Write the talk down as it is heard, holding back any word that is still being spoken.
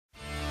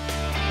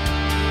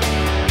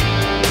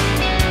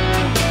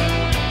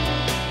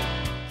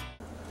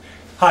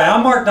Hi,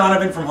 I'm Mark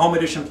Donovan from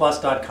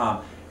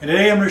HomeAdditionPlus.com, and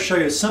today I'm going to show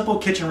you a simple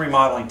kitchen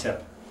remodeling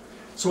tip.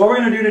 So what we're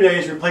going to do today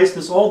is replace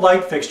this old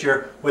light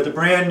fixture with a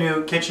brand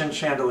new kitchen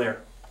chandelier.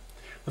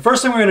 The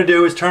first thing we're going to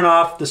do is turn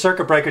off the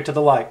circuit breaker to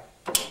the light.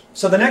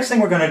 So the next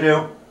thing we're going to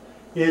do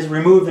is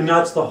remove the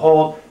nuts that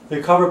hold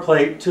the cover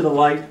plate to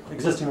the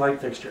existing light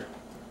fixture.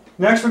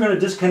 Next we're going to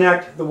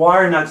disconnect the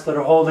wire nuts that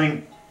are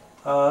holding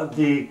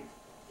the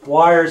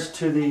wires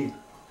to the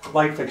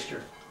light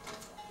fixture.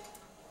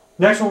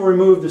 Next we'll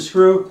remove the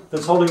screw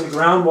that's holding the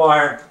ground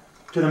wire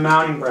to the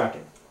mounting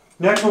bracket.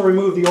 Next we'll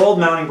remove the old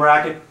mounting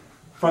bracket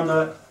from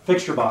the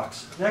fixture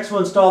box. Next we'll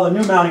install the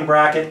new mounting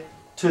bracket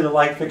to the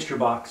light fixture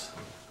box.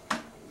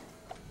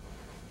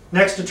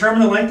 Next,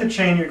 determine the length of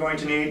chain you're going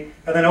to need,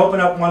 and then open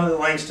up one of the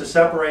links to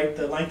separate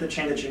the length of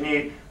chain that you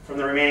need from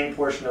the remaining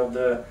portion of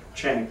the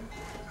chain.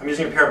 I'm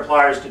using a pair of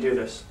pliers to do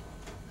this.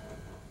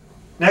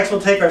 Next we'll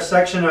take our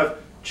section of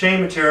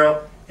chain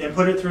material and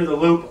put it through the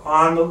loop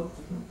on the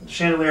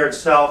chandelier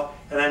itself,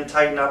 and then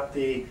tighten up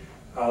the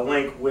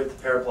link with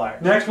a pair of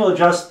pliers. Next we'll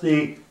adjust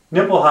the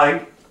nipple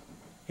height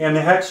and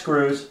the hex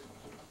screws,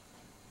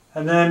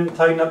 and then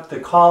tighten up the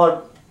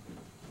collar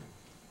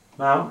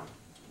mount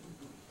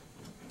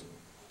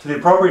to the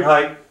appropriate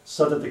height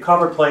so that the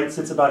cover plate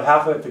sits about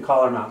halfway up the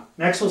collar mount.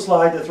 Next we'll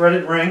slide the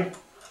threaded ring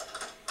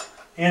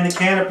and the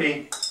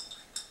canopy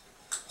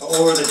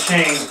over the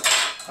chain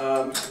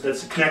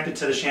that's connected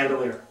to the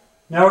chandelier.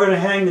 Now we're going to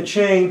hang the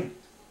chain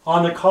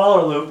on the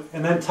collar loop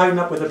and then tighten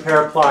up with a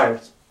pair of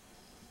pliers.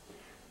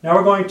 Now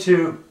we're going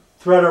to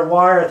thread our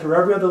wire through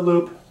every other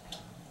loop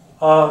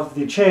of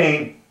the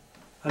chain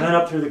and then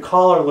up through the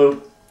collar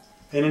loop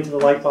and into the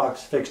light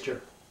box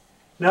fixture.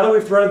 Now that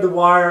we've threaded the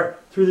wire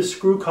through the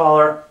screw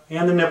collar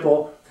and the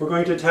nipple, we're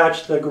going to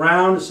attach the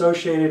ground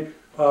associated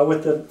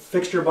with the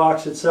fixture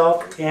box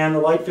itself and the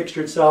light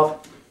fixture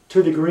itself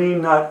to the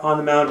green nut on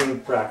the mounting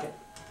bracket.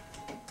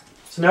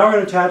 So now we're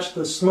going to attach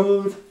the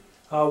smooth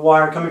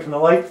wire coming from the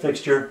light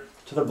fixture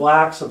to the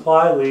black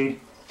supply lead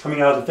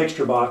coming out of the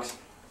fixture box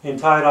and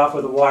tie it off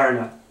with a wire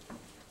nut.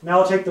 Now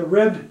I'll take the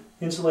ribbed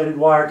insulated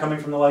wire coming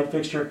from the light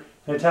fixture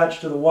and attach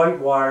to the white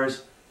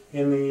wires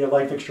in the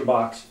light fixture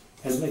box,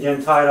 and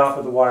again tie it off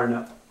with a wire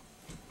nut.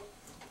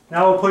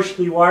 Now we'll push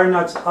the wire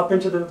nuts up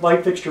into the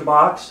light fixture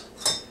box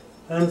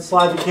and then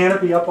slide the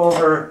canopy up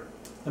over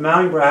the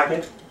mounting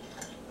bracket,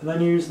 and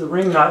then use the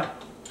ring nut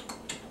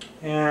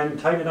and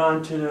tighten it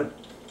onto the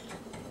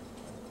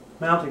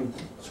mounting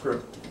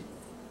screw.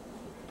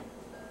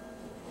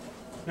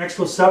 Next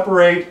we'll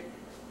separate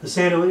the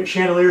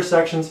chandelier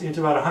sections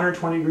into about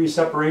 120 degrees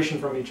separation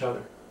from each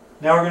other.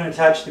 Now we're going to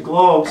attach the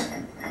globes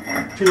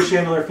to the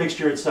chandelier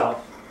fixture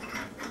itself.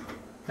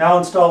 Now I'll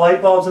install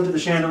light bulbs into the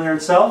chandelier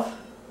itself,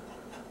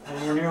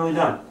 and we're nearly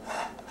done.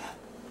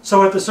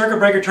 So with the circuit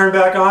breaker turned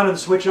back on and the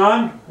switch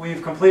on,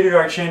 we've completed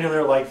our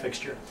chandelier light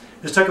fixture.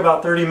 This took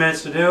about 30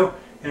 minutes to do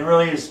and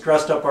really has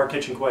dressed up our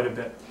kitchen quite a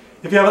bit.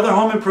 If you have other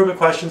home improvement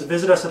questions,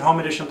 visit us at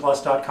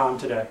HomeAdditionPlus.com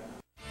today.